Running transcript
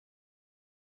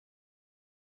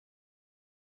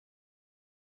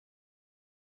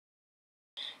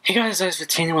Hey guys, thanks for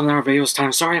tuning in with another video this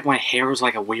time. Sorry if my hair is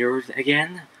like a weird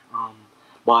again.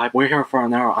 But we're here for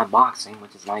another unboxing,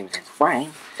 which is not even in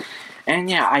frame. And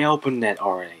yeah, I opened it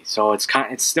already, so it's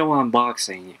still an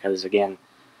unboxing because again,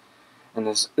 and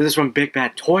this is from Big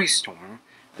Bad Toy Store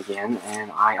again,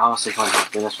 and I obviously going to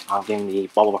do this. I'm getting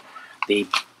the bubble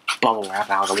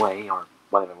wrap out of the way, or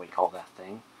whatever we call that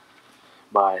thing.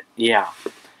 But yeah.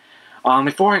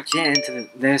 Before I get into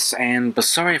this, but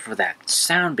sorry for that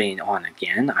sound being on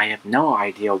again. I have no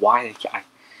idea why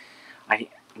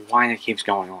why it keeps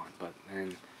going on. But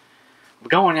then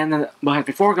but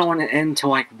before going into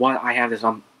like what I have is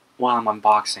what I'm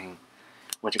unboxing,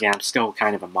 which again I'm still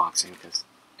kind of unboxing because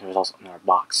it was also another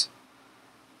box.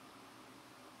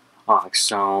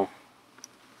 So.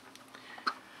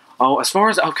 Oh, as far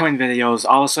as upcoming videos,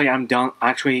 obviously I'm done.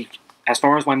 Actually, as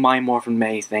far as my Mind Morphin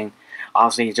May thing,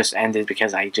 obviously it just ended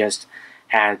because I just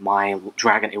had my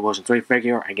Dragon Evolution 3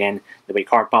 figure. Again, there'll be a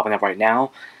card popping up right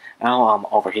now.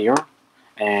 Over here.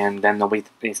 And then there'll be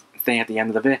the thing at the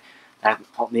end of the video, at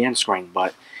the end screen.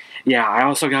 But, yeah, I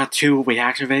also got 2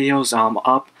 reaction videos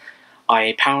up.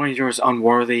 A Power Rangers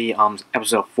Unworthy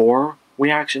episode 4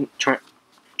 reaction,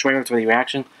 trailer to the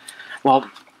reaction. Well,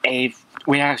 a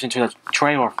reaction to the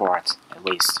trailer for it, at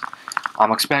least.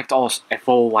 Expect a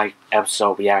full like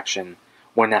episode reaction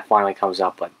when that finally comes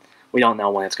up, but we don't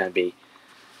know when it's going to be.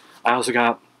 I also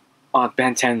got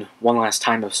Ben 10 One Last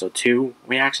Time episode 2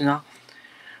 reaction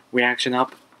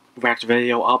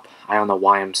video up. I don't know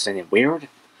why I'm saying it weird,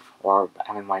 or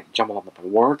having my jumble up my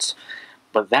words,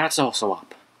 but that's also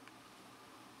up.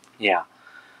 Yeah.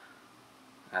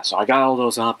 So I got all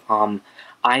those up.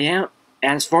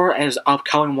 As far as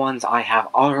upcoming ones,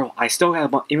 I still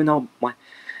have, even though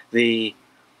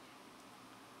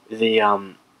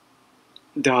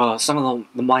some of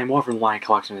the My Morphin line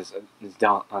collection is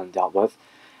dealt with.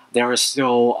 There is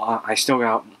still, I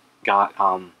still got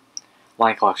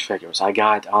line collection figures. I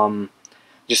got,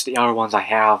 just the other ones I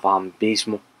have, I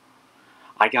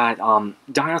got,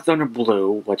 Dino Thunder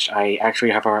Blue, which I actually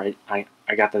have already, I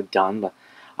got that done, but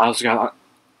I also got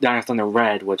Dino Thunder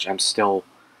Red, which I'm still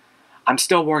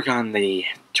working on the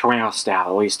Tyranno staff,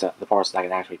 at least the parts that I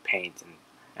can actually paint and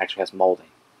actually has molding.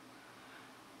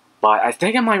 But I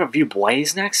think I might review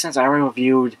Blaze next, since I already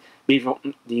reviewed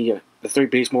the 3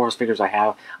 Beast Morphers figures I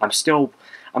have. I'm still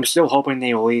hoping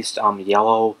they release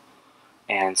Yellow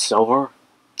and Silver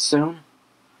soon,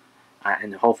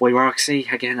 and hopefully Roxy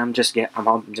again. I'm just kind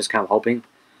of hoping.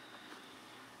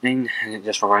 And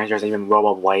just for Rangers, even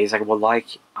Robo Blaze, I would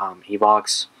like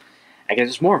Evox. I guess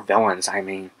there's more villains. I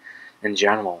mean, in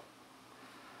general.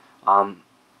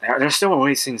 They're still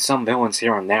releasing some villains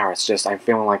here and there. It's just I'm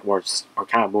feeling like we're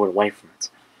kind of moving away from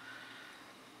it.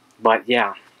 But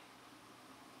yeah,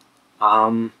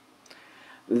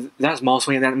 that's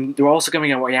mostly. And then we're also going to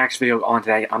get a reaction video on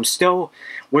today.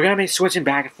 We're going to be switching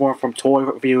back and forth from toy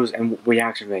reviews and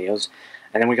reaction videos,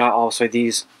 and then we got also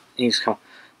these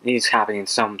happening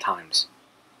sometimes.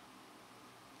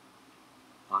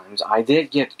 I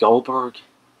did get Goldberg,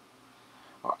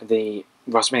 the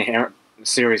WrestleMania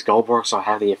Series Goldberg, so I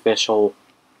have the official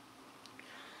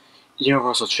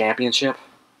Universal Championship.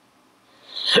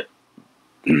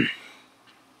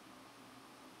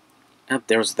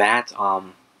 There's that.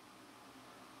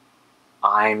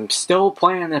 I'm still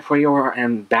planning to pre-order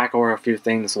and back-order a few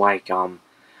things like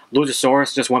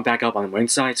Luchasaurus just went back up on the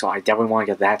ringside, so I definitely want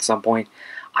to get that at some point.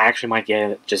 I actually might get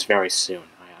it just very soon.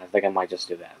 I think I might just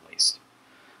do that at least.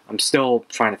 I'm still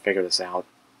trying to figure this out.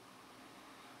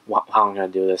 How I'm gonna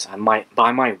do this. I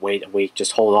might wait a week,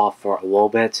 just hold off for a little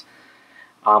bit.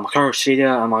 Kuroshita,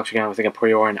 I'm actually gonna think of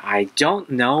pre-ordering. I don't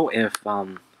know if I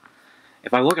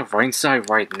look at ringside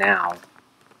right now.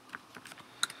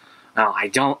 No, I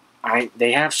don't.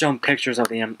 They have shown pictures of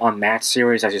the Unmatched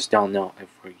series. I just don't know if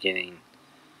we're getting.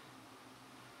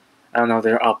 I don't know if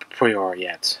they're up pre-order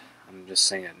yet. I'm just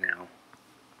saying it now.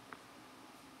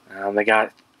 They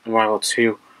got Arrival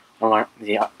 2.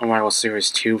 The Unrivaled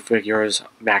Series 2 figures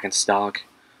back in stock.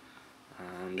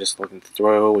 I'm just looking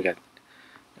through. We got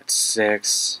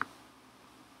 6.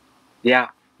 Yeah,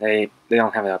 they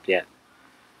don't have it up yet.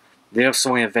 They have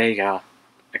Sonya Vega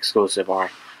exclusive are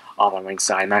all on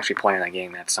ringside. I'm actually planning on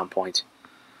getting that at some point.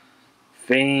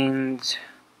 Fiend.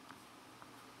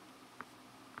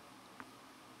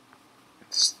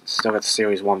 Still got the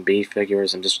Series 1B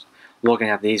figures. I'm just looking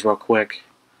at these real quick.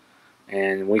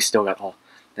 And we still got all.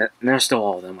 There's still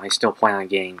all of them. I still plan on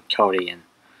getting Cody and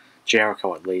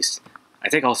Jericho at least. I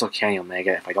think also Kenny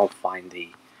Omega if I don't find the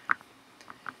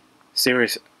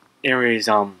Series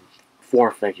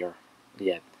 4 figure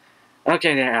yet.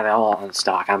 Okay, they're all in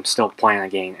stock. I'm still planning on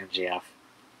getting MJF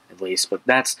at least. But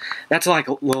that's like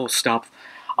a little stuff.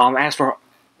 As for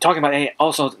talking about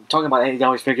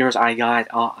AEW figures, I got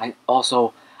I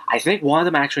think one of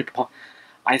them actually.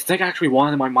 I think actually one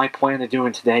of them I might plan to do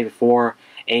in today before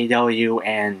AEW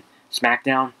and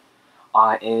SmackDown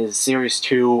is Series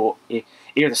 2,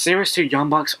 either the Series 2 Young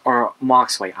Bucks or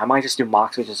Moxley. I might just do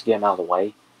Moxley just to get him out of the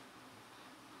way.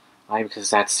 Because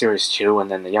that's Series 2 and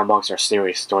then the Young Bucks are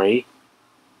Series 3.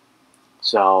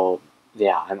 So,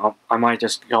 yeah, I might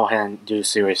just go ahead and do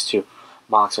Series 2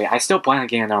 Moxley. I still plan on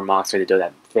getting another Moxley to do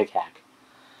that big hack.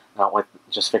 Not with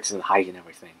just fixing the height and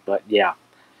everything. But, yeah.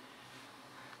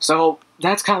 So,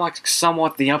 that's kind of like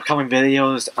somewhat the upcoming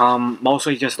videos.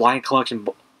 Mostly just line collection,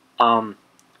 line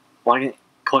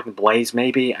collecting Blaze,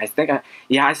 maybe. I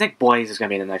think Blaze is going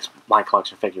to be the next line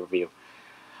collection figure review.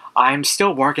 I'm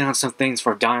still working on some things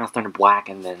for Dino Thunder Black,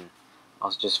 and then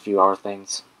also just a few other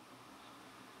things.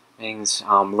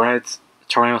 Red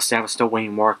Tyrannosaurus is still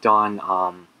being worked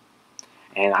on,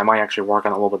 and I might actually work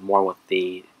on a little bit more with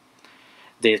the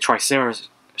Triceratops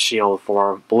shield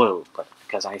for blue, but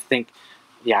because I think,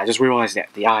 yeah, I just realized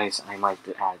that the eyes I might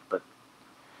add. But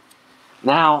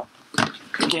now,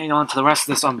 getting on to the rest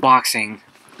of this unboxing,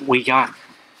 we got.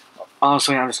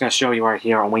 Honestly, I'm just going to show you right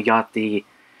here, and we got the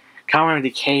Kamen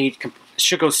Decayed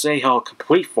Shugo Seiho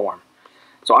complete form.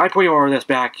 So I pre-ordered this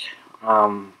back.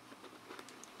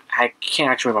 I can't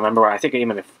actually remember. I think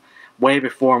even way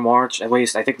before March, at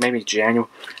least. I think maybe January,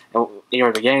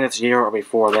 either beginning of this year or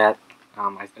before that.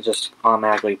 I just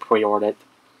automatically pre-ordered it.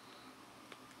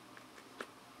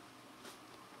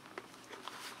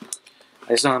 I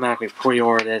just automatically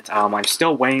pre-ordered it. I'm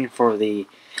still waiting for the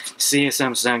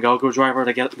CSM Zangoku driver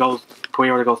to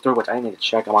pre-order go through, which I need to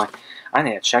check on I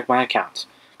need to check my account.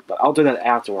 But I'll do that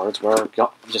afterwards. We're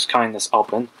just cutting this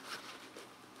open.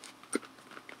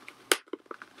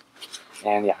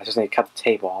 And yeah, I just need to cut the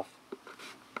tape off.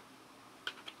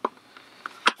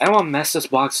 I don't want to mess this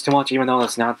box too much, even though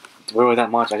it's not really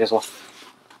that much.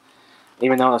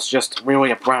 Even though it's just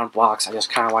really a brown box, I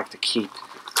just kind of like to keep.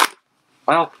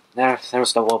 Well, there's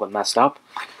still a little bit messed up.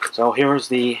 So here's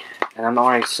and I'm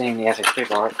already seeing the SHP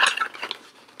art.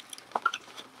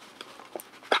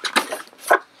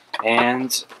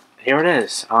 And here it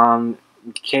is.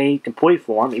 Decayed complete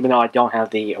form. Even though I don't have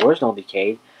the original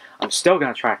Decayed, I'm still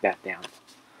going to track that down.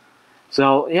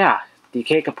 So, yeah,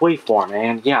 Decayed complete form.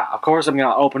 And, yeah, of course I'm going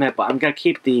to open it, but I'm going to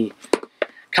keep the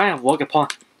kind of look upon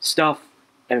stuff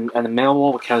in the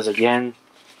middle because, again,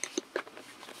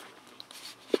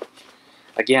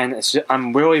 it's just,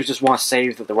 I'm really just want to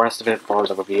save the rest of it for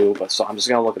the review, but so I'm just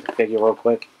going to look at the figure real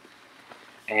quick.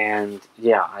 And,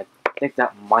 yeah, I think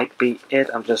that might be it.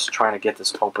 I'm just trying to get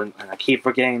this open, and I keep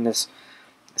forgetting this.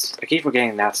 I keep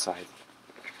forgetting that side.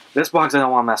 This box I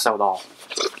don't want to mess up at all.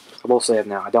 I will say it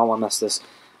now. I don't want to mess this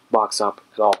box up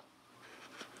at all.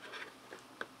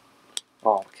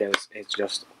 Oh, because it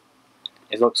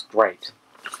looks great.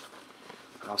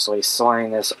 Also, he's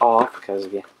sliding this off because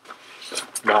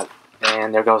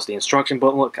and there goes the instruction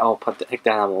booklet. I'll take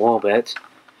that out a little bit.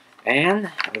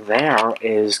 And there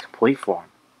is complete form.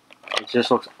 It just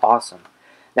looks awesome.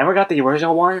 Never got the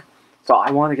original one, so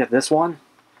I want to get this one.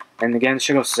 And again,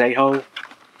 Shugo Seiho.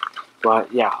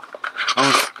 But yeah,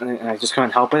 I just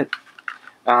couldn't help it.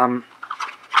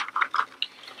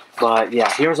 But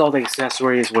yeah, here's all the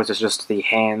accessories, which is just the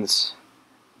hands,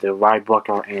 the ride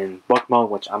booker, and book mode,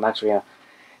 which I'm actually gonna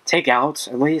take out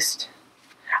at least.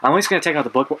 I'm at least gonna take out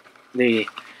the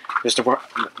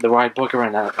ride booker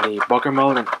and the booker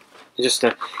mode, and just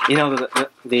the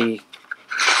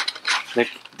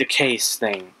case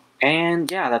thing. And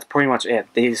yeah, that's pretty much it.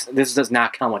 This does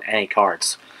not come with any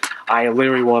cards. I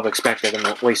literally would have expected them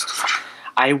at least.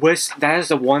 I wish that is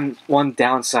the one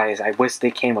downside. Is I wish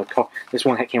they came with this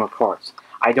one came with cards.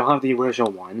 I don't have the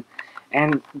original one,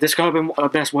 and this could have been the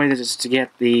best way to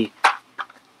get the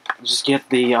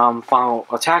final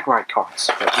attack ride cards.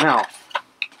 But no,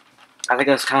 I think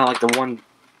that's kind of like the one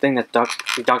thing that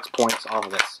deducts points off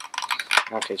of this.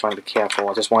 Okay, trying to be careful.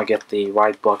 I just want to get the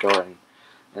ride booker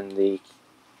and the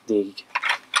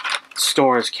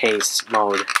storage case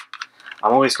mode.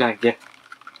 I'm always gonna get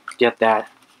that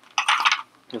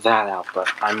out, but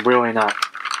I'm really not.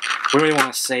 Really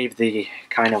want to save the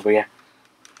kind of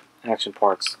reaction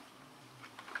parts.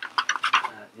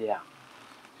 Yeah,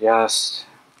 just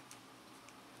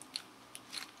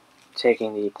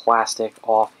taking the plastic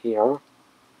off here.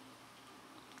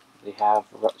 We have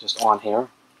just on here,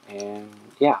 and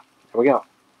yeah, there we go.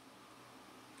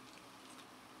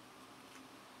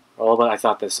 A little bit, I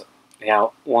thought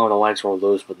one of the legs were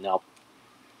loose, but no.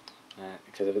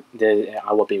 Because if it did,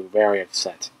 I would be very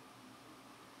upset.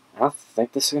 I don't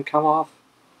think this can come off.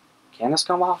 Can this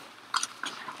come off?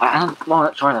 I don't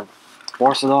want to try to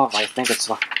force it off. I think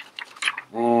it's like,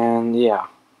 and yeah,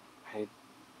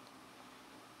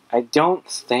 I don't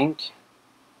think.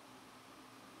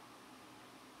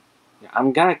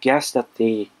 I'm gonna guess that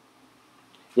I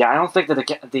don't think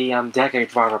that the decade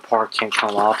driver part can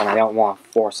come off, and I don't want to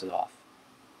force it off.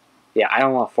 Yeah, I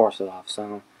don't want to force it off,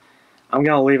 so I'm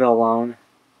gonna leave it alone.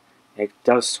 It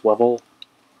does swivel.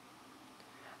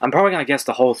 I'm probably gonna guess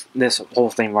this whole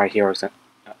thing right here is gonna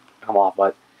come off,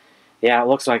 but yeah, it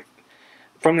looks like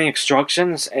from the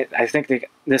instructions, I think the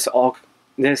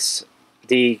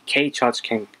K-touch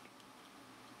can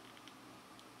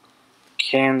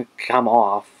come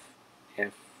off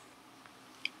if.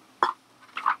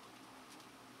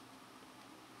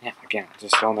 Yeah, again, I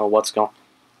just don't know what's going.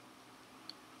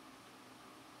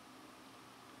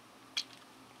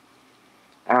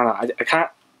 I don't know. I kind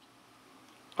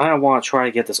of want to try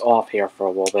to get this off here for a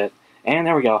little bit, and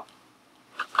there we go.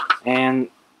 And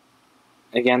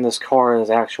again, this card in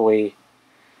here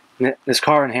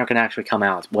can actually come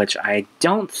out, which I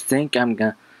don't think I'm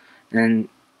gonna. And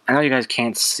I know you guys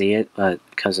can't see it, but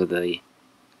because of you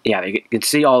can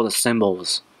see all the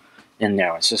symbols in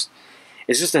there. It's just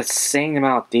a insane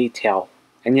amount of detail.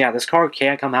 And yeah, this card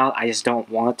can come out. I just don't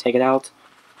want to take it out.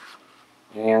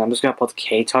 And I'm just gonna put the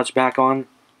K-touch back on,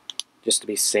 just to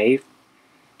be safe.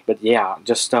 But yeah,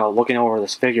 just looking over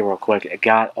this figure real quick, it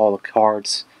got all the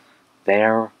cards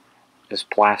there, just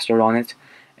plastered on it,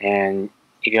 and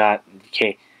you got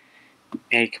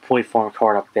a complete form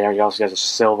card up there. You also got the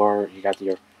silver. You got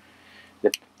the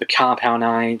compound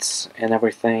knights and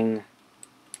everything.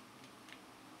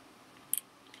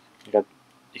 You got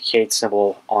the Kate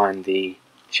symbol on the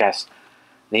chest,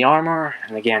 the armor,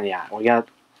 and again, yeah, we got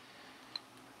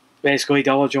basically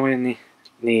double jointing the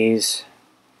knees,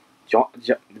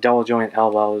 double jointed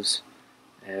elbows.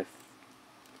 If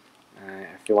I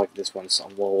feel like this one's a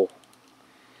little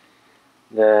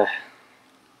the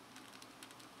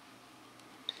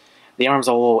arm's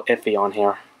a little iffy on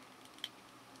here.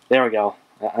 There we go.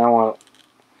 I don't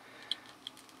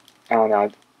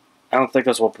know. I don't think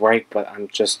this will break, but I'm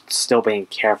just still being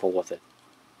careful with it.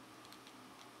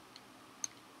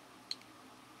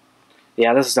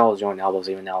 Yeah, this is double joint elbows,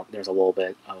 even though there's a little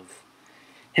bit of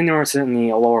hindrance in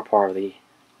the lower part of the.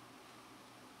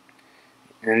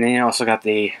 And then you also got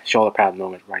the shoulder pad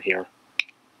movement right here.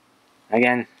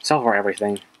 Again, so for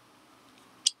everything.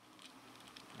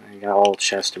 You got all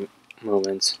chest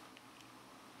movements.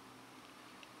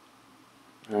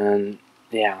 And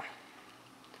yeah.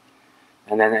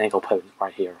 And then the ankle pivot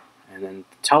right here. And then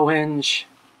toe hinge.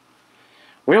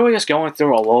 Really just going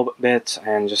through a little bit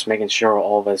and just making sure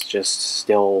all of it's just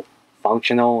still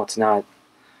functional. It's not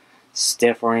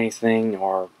stiff or anything,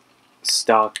 or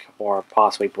stuck, or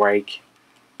possibly break.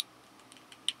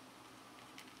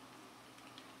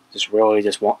 Just really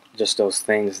just want those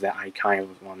things that I kind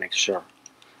of want to make sure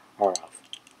are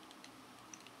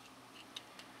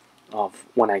of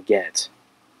when I get it.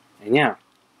 And yeah.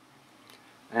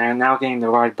 And now getting the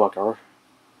right booker.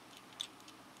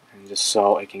 And just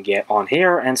so it can get on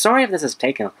here. And sorry if this is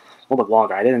taking a little bit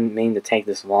longer. I didn't mean to take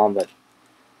this long, but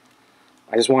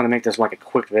I just wanted to make this like a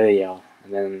quick video.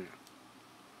 And then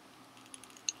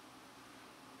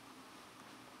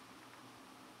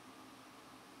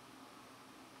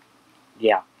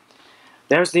yeah.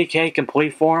 There's the K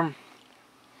complete form.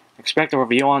 Expect a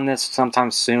review on this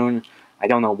sometime soon. I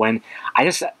don't know when. I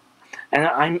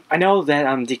know that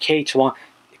DK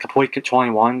Complete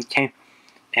 21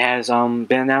 has been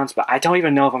announced, but I don't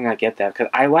even know if I'm gonna get that because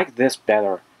I like this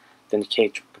better than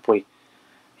DK Complete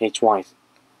H20,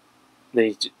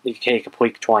 the DK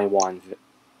Complete 21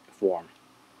 form,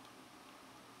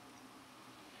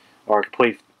 or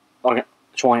complete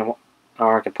 21,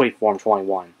 or complete form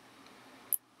 21.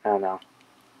 I don't know.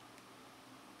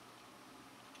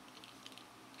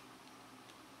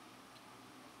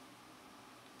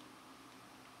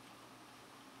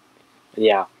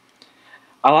 Yeah,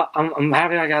 I'm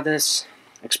happy I got this.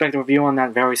 Expect a review on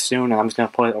that very soon, and I'm just gonna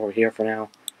put it over here for now.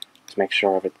 Just make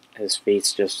sure his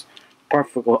feet's just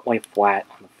perfectly flat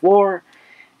on the floor,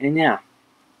 and yeah.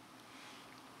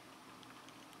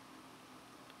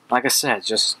 Like I said,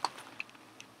 just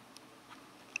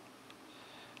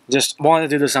wanted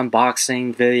to do this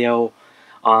unboxing video,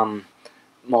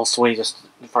 mostly just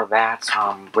for that.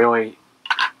 Really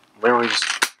just.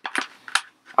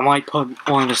 I might put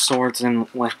one of the swords in,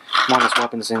 one of his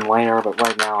weapons in later, but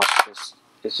right now I'm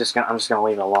just gonna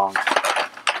leave it alone,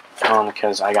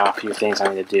 because I got a few things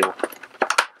I need to do.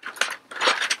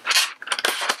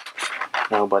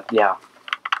 No, but yeah.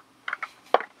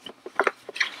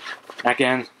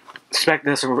 Again, expect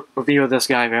this review of this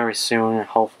guy very soon,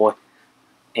 hopefully.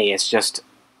 Hey, it's just,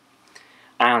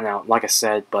 I don't know, like I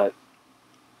said, but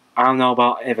I don't know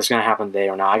about if it's gonna happen today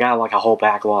or not. I got like a whole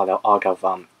backlog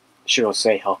of Shiro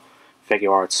Seiho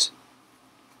figure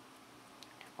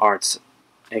arts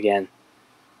again,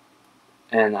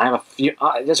 and I have a few.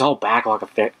 There's a whole backlog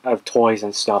of toys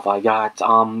and stuff. I got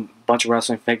a bunch of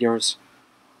wrestling figures.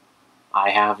 I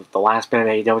have the last bit of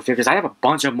AEW figures. I have a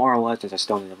bunch of Marvel Legends I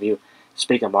still need to review.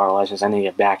 Speaking of Marvel Legends, I need to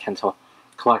get back into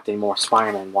collecting more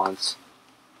Spider-Man ones.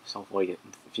 So hopefully a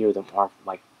few of them are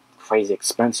like crazy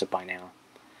expensive by now.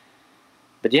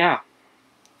 But yeah,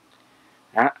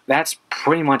 that's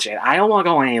pretty much it. I don't want to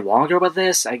go any longer with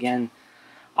this. I'm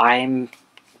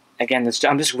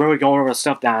just really going over the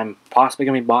stuff that I'm possibly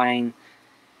going to be buying.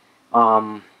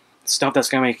 Stuff that's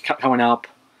going to be coming up.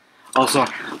 Also,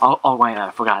 oh wait,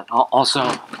 I forgot. Also,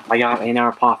 I got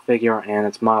another Pop figure, and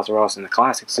it's Miles Morales in the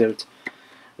classic suit.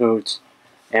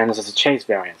 And this is a Chase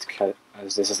variant, because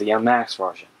this is the MX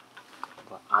version.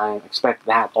 But I expect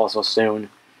that also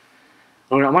soon.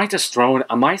 I might just throw it.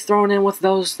 I might throw it in with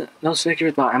those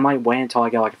figures, but I might wait until I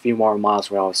get like a few more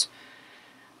Miles Morales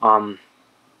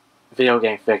video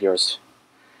game figures.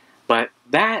 But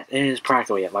that is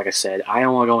practically it. Like I said, I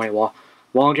don't want to go any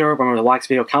longer. Remember to like this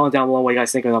video, comment down below what you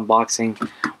guys think of the unboxing,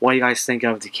 what you guys think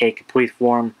of the Decay Complete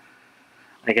form.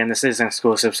 Again, this is an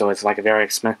exclusive, so it's like a very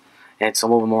it's a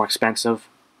little bit more expensive.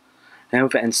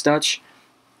 And such.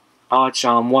 What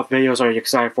videos are you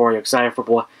excited for? Are you excited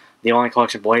for the Online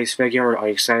Collection Blaze figure? Are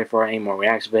you excited for any more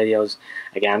reaction videos?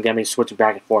 Again, I'm going to be switching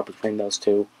back and forth between those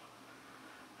two.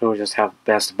 Who just have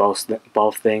best of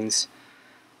both things.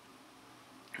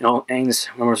 And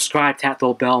remember to subscribe, tap the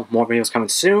little bell, more videos coming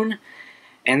soon.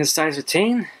 And this is Size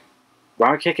 15,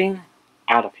 Rod Kicking,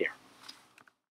 out of here.